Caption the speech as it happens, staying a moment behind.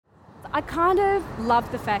I kind of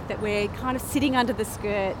love the fact that we're kind of sitting under the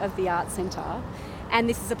skirt of the Arts Centre, and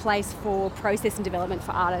this is a place for process and development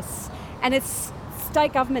for artists. And it's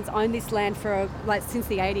state government's owned this land for since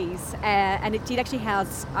the 80s, and it did actually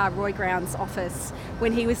house Roy Ground's office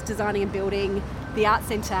when he was designing and building the Arts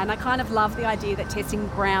Centre. And I kind of love the idea that testing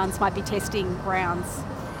grounds might be testing grounds.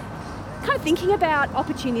 Kind of thinking about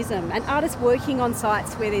opportunism and artists working on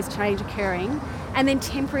sites where there's change occurring, and then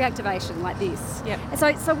temporary activation like this.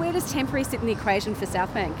 Yep. So where does temporary sit in the equation for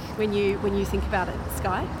Southbank when you think about it,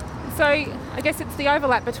 Sky? So I guess it's the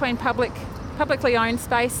overlap between publicly owned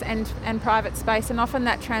space and private space, and often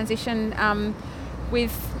that transition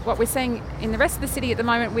with what we're seeing in the rest of the city at the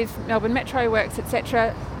moment with Melbourne Metro works,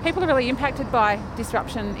 etc. People are really impacted by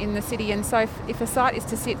disruption in the city, and so if a site is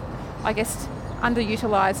to sit, I guess,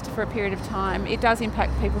 underutilised for a period of time, it does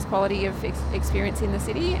impact people's quality of experience in the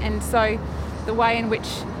city. And so the way in which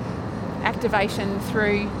activation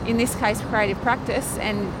through, in this case, creative practice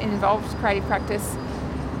and involved creative practice,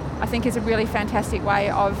 I think is a really fantastic way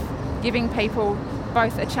of giving people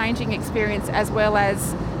both a changing experience as well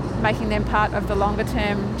as making them part of the longer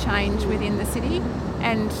term change within the city.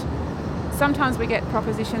 And sometimes we get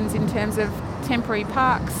propositions in terms of temporary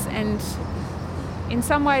parks, and in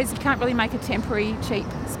some ways you can't really make a temporary cheap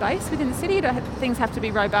space within the city. Things have to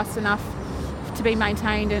be robust enough to be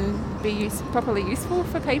maintained and be properly useful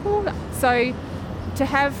for people. So to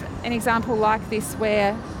have an example like this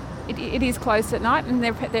where it is closed at night and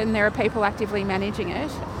then there are people actively managing it,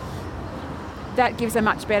 that gives a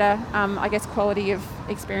much better, quality of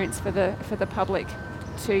experience for the public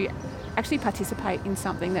to actually participate in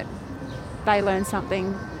something, that they learn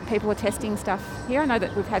something. People are testing stuff here. I know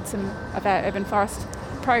that we've had some of our urban forest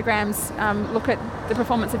programs look at the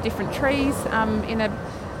performance of different trees in an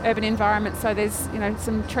urban environment. So there's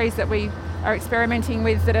some trees that we are experimenting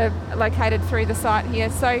with that are located through the site here.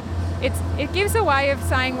 So it gives a way of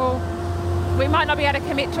saying, well, we might not be able to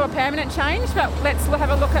commit to a permanent change, but let's have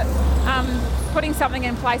a look at putting something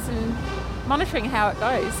in place and monitoring how it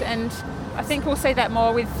goes. And I think we'll see that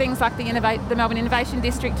more with things like the Melbourne Innovation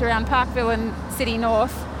District around Parkville and City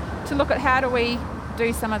North, to look at how do we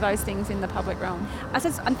do some of those things in the public realm.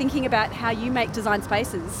 I'm thinking about how you make design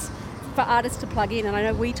spaces for artists to plug in, and I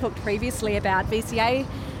know we talked previously about VCA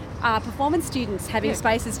performance students having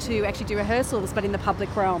spaces to actually do rehearsals, but in the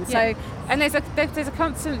public realm. So, and there's a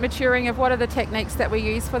constant maturing of what are the techniques that we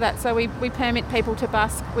use for that. So we permit people to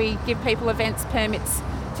busk, we give people events permits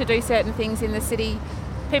to do certain things in the city.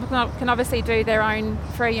 People can obviously do their own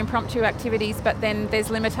free impromptu activities, but then there's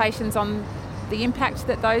limitations on the impact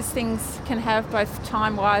that those things can have, both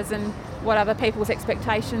time-wise and what other people's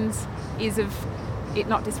expectations is of it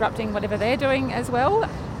not disrupting whatever they're doing as well.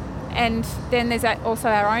 And then there's also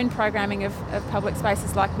our own programming of public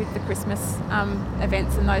spaces, like with the Christmas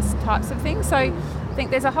events and those types of things. So I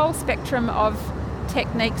think there's a whole spectrum of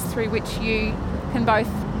techniques through which you can both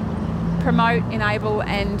promote, enable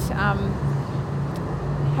and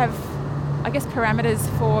have, parameters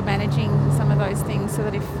for managing some of those things, so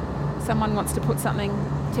that if someone wants to put something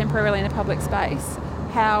temporarily in a public space,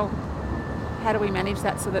 how do we manage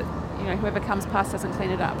that so that whoever comes past doesn't clean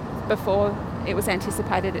it up before it was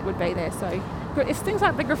anticipated it would be there. So it's things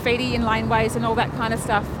like the graffiti in laneways and all that kind of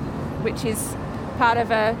stuff, which is part of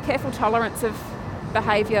a careful tolerance of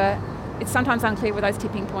behaviour. It's sometimes unclear where those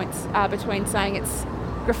tipping points are between saying it's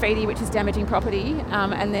graffiti, which is damaging property,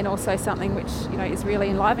 and then also something which is really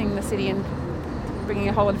enlivening the city and bringing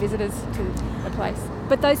a whole lot of visitors to a place.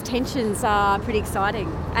 But those tensions are pretty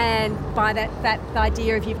exciting, and by that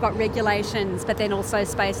idea of you've got regulations but then also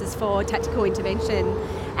spaces for tactical intervention,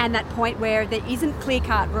 and that point where there isn't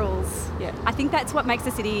clear-cut rules. Yeah. I think that's what makes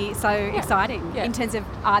the city so exciting in terms of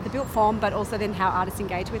the built form, but also then how artists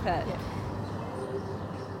engage with it. Yeah.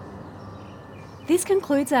 This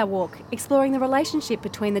concludes our walk, exploring the relationship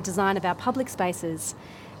between the design of our public spaces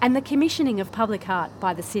and the commissioning of public art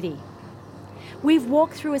by the city. We've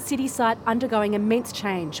walked through a city site undergoing immense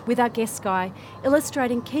change, with our guest Sky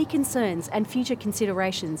illustrating key concerns and future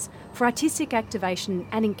considerations for artistic activation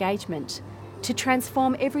and engagement to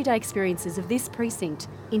transform everyday experiences of this precinct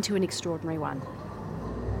into an extraordinary one.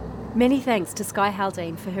 Many thanks to Sky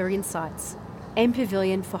Haldane for her insights,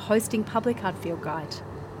 MPavilion for hosting Public Art Field Guide,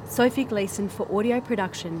 Sophie Gleeson for audio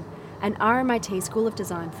production, and RMIT School of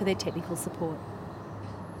Design for their technical support.